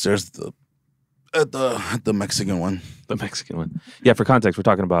cousins downstairs at the Mexican one. The Mexican one. Yeah, for context, we're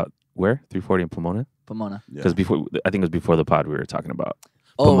talking about where? 340 in Pomona? Pomona. Yeah. Because before, I think it was before the pod we were talking about.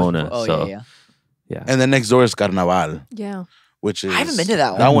 Oh, Pomona, Oh, so- yeah. And then next door is Carnaval, Yeah. which is I haven't been to that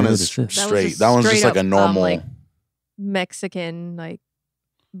one. That one What is is this? That was straight. just That one's just straight like a up, normal. like, Mexican like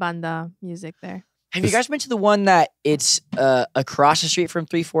banda music there. Have you guys been to the one that it's across the street from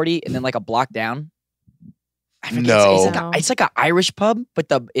 340 and then like a block down? I forget. No. It's like a Irish pub, but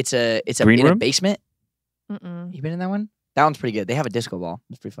it's a Green in a Room? basement. Mm-mm. You been in that one? That one's pretty good. They have a disco ball.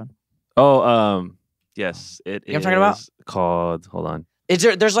 It's pretty fun. Oh, yes. It You know what I'm talking about? is called, hold on.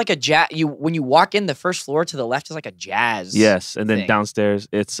 There's like a jazz. When you walk in, the first floor to the left is like a jazz. Yes. And then thing. downstairs,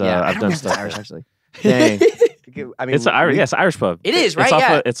 it's, Yeah, I I've don't done know if it's stuff. Irish there. actually. Dang. I mean, It's an Irish, yes, Irish pub. It is, right? It's off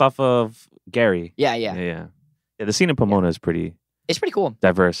Yeah. it's off of Gary. Yeah, Yeah, yeah. yeah. Yeah, the scene in Pomona is pretty It's pretty cool.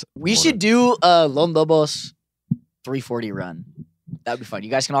 diverse. We Pomona. should do a Lone Lobos 340 run. That'd be fun. You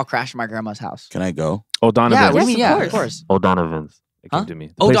guys can all crash at my grandma's house. Can I go? O'Donovan's. Yeah, what do you Yes, mean? of Yeah, course. of course. O'Donovan's. It Huh? came to me.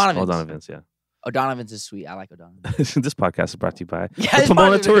 The O'Donovan's. O'Donovan's, yeah. O'Donovan's is sweet. I like O'Donovan. This podcast is brought to you by Yeah, the this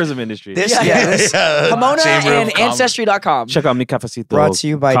Pomona podcast- tourism industry. This, Yeah. yeah, this Pomona Chamber of and Commerce. Ancestry.com. Check out Mi Cafecito. Brought to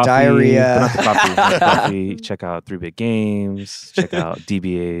you by coffee, diarrhea. but not the coffee, not the coffee. Check out 3 Big Games. Check out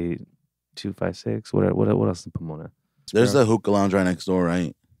DBA 256. What else in Pomona? There's the hookah lounge right next door,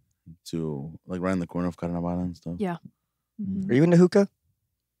 right? To like right in the corner of Carnaval and stuff. Yeah. Mhm. Are you into hookah?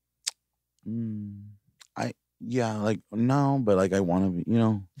 Yeah, like no, but like I want to be, you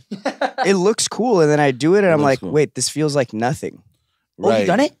know. It looks cool, and then I do it, and It I'm looks like, cool. wait, this feels like nothing. Oh, you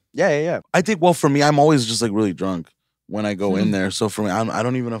done it? Yeah, yeah, yeah. I think. Well, for me, I'm always just like really drunk when I go Hmm. in there. So for me, I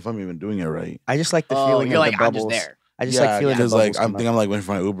don't even know if I'm even doing it right. I just like the Oh, feeling you're of like, the I'm bubbles. just there. I just like feeling the because bubbles. like come I'm up. like waiting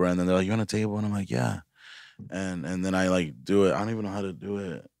for my Uber, and then they're like, "You on a table?" And I'm like, "Yeah," and then I like do it. I don't even know how to do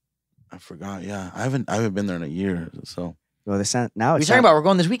it. I forgot. Yeah, I haven't been there in a year. So Well, this sound, now What are you it's talking about? We're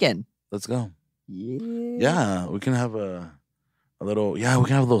going this weekend. let's go. Yeah. Yeah, we can have a little. Yeah, we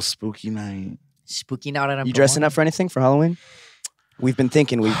can have a little spooky night. Spooking out at You dressing up for anything for Halloween? We've been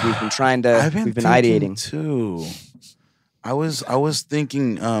thinking. We've been trying to. We've been thinking ideating. too. I was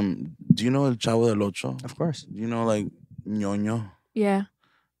thinking. Do you know El Chavo del Ocho? Of course. Do you know like ñoño? Yeah.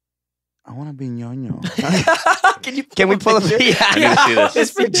 I want to be ñoño. Can we pull up? Yeah, I need to see this.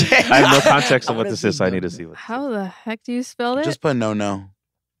 It's for Jay. I have no context on what this is, so I need to see what. How the heck do you spell it? Just put no.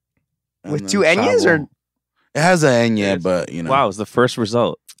 And With then 2 Nyas or? chavo. It has an It Enya, is. but you know. Wow, it's the first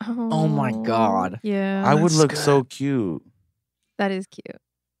result. Oh my God. Yeah. I would That's look good. so cute. That is cute.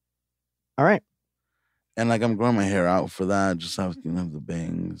 All right. And like I'm growing my hair out for that. Just have the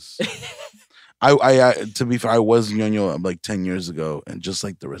bangs. I to be fair, I was ñoño like 10 years ago, and just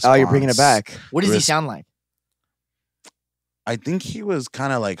like the response. Oh, you're bringing it back. What does he Risk- sound like? I think he was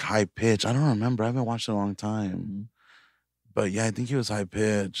kind of like high pitched. I don't remember. I haven't watched it in a long time. But yeah, I think he was high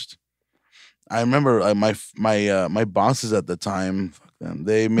pitched. I remember my bosses at the time. Fuck them.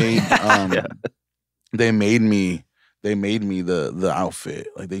 They made they made me the outfit.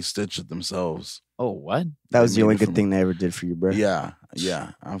 Like they stitched it themselves. Oh, what? That was They the made only it good from- thing they ever did for you, bro. Yeah.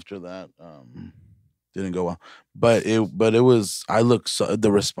 After that, didn't go well. But it was. I looked. So,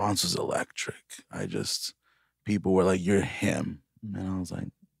 the response was electric. People were like, "You're him," and I was like,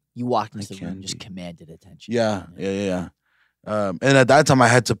 You walked I into the room, can just be. commanded attention. "Yeah." And at that time, I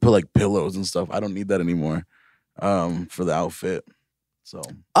had to put like pillows and stuff. I don't need that anymore for the outfit. So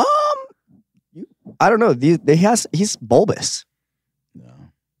I don't know. He's bulbous. yeah.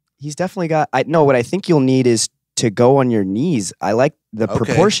 He's definitely got. What I think you'll need is to go on your knees. I like the Okay.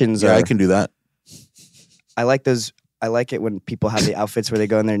 proportions. Yeah, are, I can do that. I like those. I like it when people have the outfits where they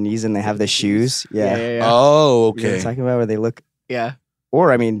go on their knees and they have the shoes. Yeah. yeah. Oh, You know what I'm okay. talking about where they look, Yeah.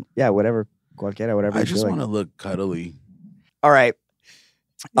 or I mean, yeah, whatever, cualquiera, whatever. I you just feel want like. to look cuddly. All right.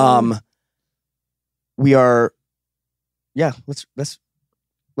 We are. Yeah.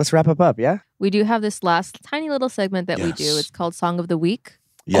 Let's wrap up. Yeah. We do have this last tiny little segment that we do. Yes. It's called Song of the Week.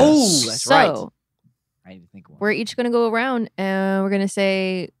 Yes. Oh, that's right. So I need to think of one. we're each going to go around and we're going to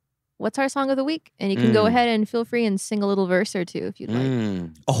say, what's our song of the week? And you can go Mm. ahead and feel free and sing a little verse or two if you'd like.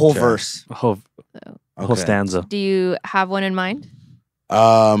 A whole Okay. verse. A whole Okay. stanza. Do you have one in mind?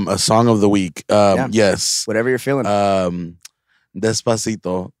 A song of the week. Yeah. Yes. Whatever you're feeling.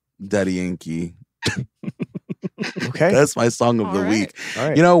 Despacito, Daddy Yankee. Okay. That's my song of All the right. week. All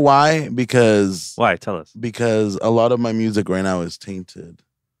right. You know why? Because Why? Tell us. a lot of my music right now is tainted.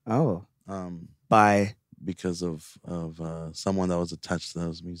 Oh. Because of someone that was attached to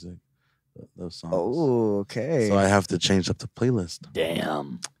those songs. Oh. Okay. So I have to change up the playlist.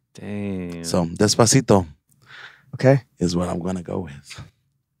 Damn. Damn. So Despacito okay. is what I'm gonna go with.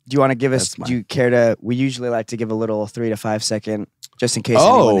 Do you want to give us? That's mine. Do you care to? We usually like to give a little 3 to 5 second, just in case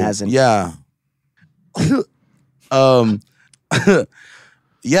anyone hasn't. Yeah.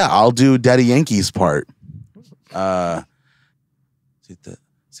 Yeah, I'll do Daddy Yankee's part.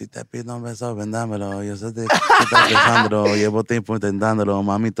 Si te pido un beso, vendámelo. Yo sé que estás pensándolo. Llevo tiempo intentándolo.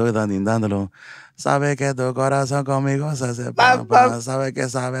 Mami, estoy intentándolo. Sabe que tu corazón conmigo se separa. Sabe que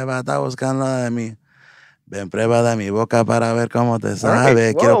sabe, va a estar buscando de mí. Ven, prueba de mi boca para ver cómo te All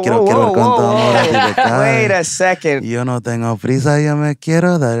sabe. right. Quiero ver cuánto amor a ti te cabe. Wait a second. Yo no tengo prisa, yo me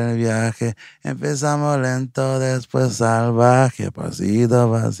quiero dar el viaje. Empezamos lento, después salvaje, pasito,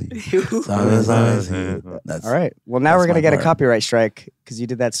 pasito. Sabes, sí. That's, All right. Well, now That's we're gonna my get a part. copyright strike because you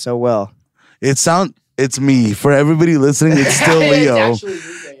did that so well. It's me. For everybody listening, it's still Leo.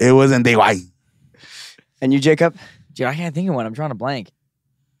 It wasn't DY. And you, Jacob, Dude, I can't think of one. I'm drawing a blank.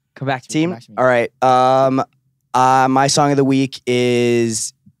 Come back to me. team. Come back to me. All right. My song of the week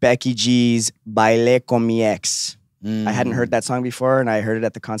is Becky G's "Bailé con mi ex." I hadn't heard that song before, and I heard it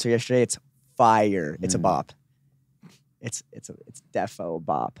at the concert yesterday. It's fire. It's a bop. It's defo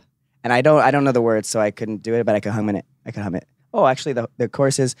bop. And I don't know the words, so I couldn't do it, but I could hum it. Oh, actually, the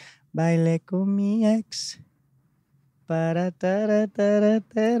chorus is "Bailé con mi ex." Para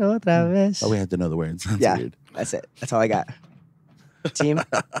otra vez. Oh, we had to know the words. That's Yeah. weird. That's it. That's all I got. Team.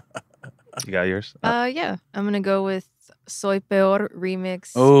 You got yours? Yeah. I'm going to go with Soy Peor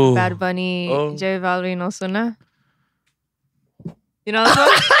remix. Oh. Bad Bunny, Oh. J Balvin, Ozuna. You know this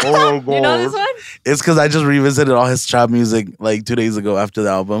one? You know this one? It's because I just revisited all his trap music like 2 days ago after the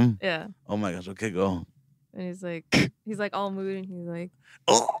album. Yeah. Oh my gosh. Okay, go. And he's like all moody and he's like,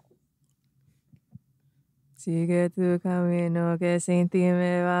 Oh. sigue tu camino que sin ti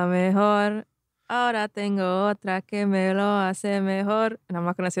me va mejor. Ahora tengo otra que me lo hace mejor. And I'm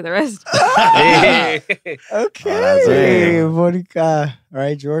not going to say the rest. Hey. Okay. Monica. All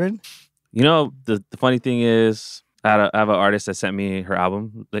right, Jordan. You know, the funny thing is, I have an artist that sent me her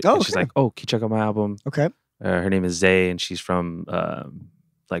album. Like, Oh, and she's okay. like, "Oh, can you check out my album?" Okay. Her name is Zay, and she's from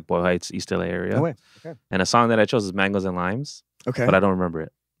like Boyle Heights, East LA area. No way. Okay. And a song that I chose is "Mangoes and Limes," Okay. but I don't remember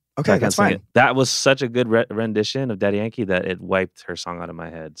it. Okay, I can't that's sing fine. it. That was such a good rendition of Daddy Yankee that it wiped her song out of my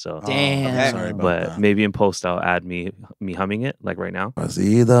head. So, Damn. Okay. Sorry about but that. maybe in post I'll add me humming it like right now.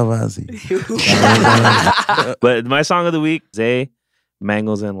 Vasita, But my song of the week, Zay,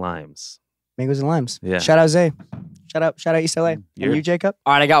 Mangoes and Limes. Mangoes and limes. Yeah. Shout out Zay. Shout out East LA. And You're- you, Jacob?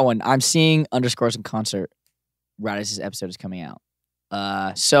 All right, I got one. I'm seeing Underscores in concert right as this episode is coming out.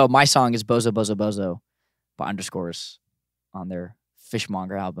 So my song is Bozo Bozo Bozo by Underscores on their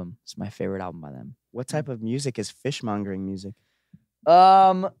Fishmonger album. It's my favorite album by them. What type of music is fishmongering music?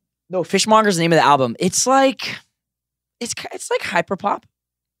 No, Fishmonger is the name of the album. It's like hyperpop.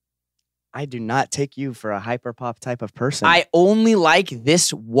 I do not take you for a hyperpop type of person. I only like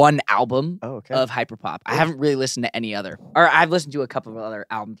this one album Oh, okay. of hyperpop. I haven't really listened to any other, or I've listened to a couple of other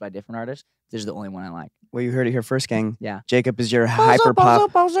albums by different artists. This is the only one I like. Well, you heard it here first, gang. Yeah. Jacob is your hyperpop.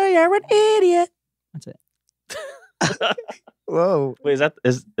 Bozo, you're an idiot. That's it. Whoa. Wait, is that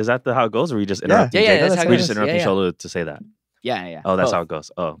the how it goes, or we just Yeah. interrupt? Yeah, Jacob? that's how it We goes. just interrupt Yeah, Xolo to say that. Yeah. Oh, that's Both. how it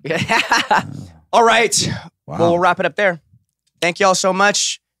goes. Oh, All right. Wow. Well, we'll wrap it up there. Thank you all so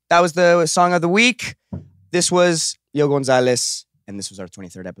much. That was the song of the week. This was Yo González, and this was our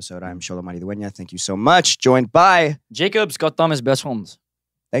 23rd episode. I'm Xolo Maridueña. Thank you so much. Joined by... Jacob's got them as best friends.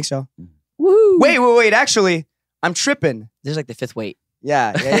 Thanks, y'all. Woohoo! Wait. Actually, I'm tripping. This is like the fifth weight.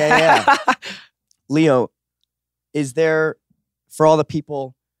 Yeah. Leo, is there, for all the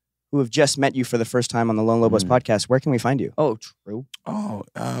people who have just met you for the first time on the Lone Lobos podcast, where can we find you? Oh, true. Oh,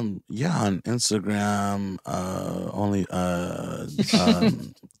 yeah, on Instagram, only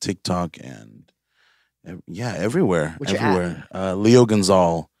TikTok, and everywhere. What's your everywhere. Leo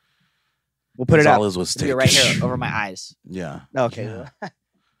Gonzalez. We'll put it out. Gonzalez was It'll be right here over my eyes. Yeah. Okay. Yeah.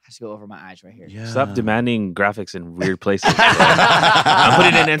 Has to go over my eyes right here. Yeah. stop demanding graphics in weird places. I'm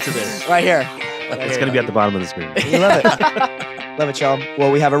putting an end to this. Right here. It's gonna be at the bottom of the screen. We love it. Love it, y'all.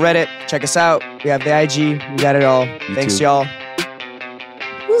 Well, we have a Reddit. Check us out. We have the IG. We got it all. Thanks, YouTube. y'all.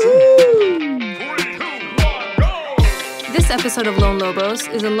 3, 2, 1, go! This episode of Lone Lobos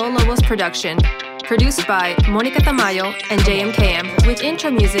is a Lone Lobos production, produced by Monica Tamayo and JMKM, with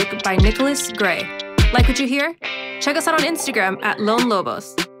intro music by Nicholas Gray. Like what you hear? Check us out on Instagram at Lone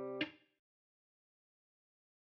Lobos.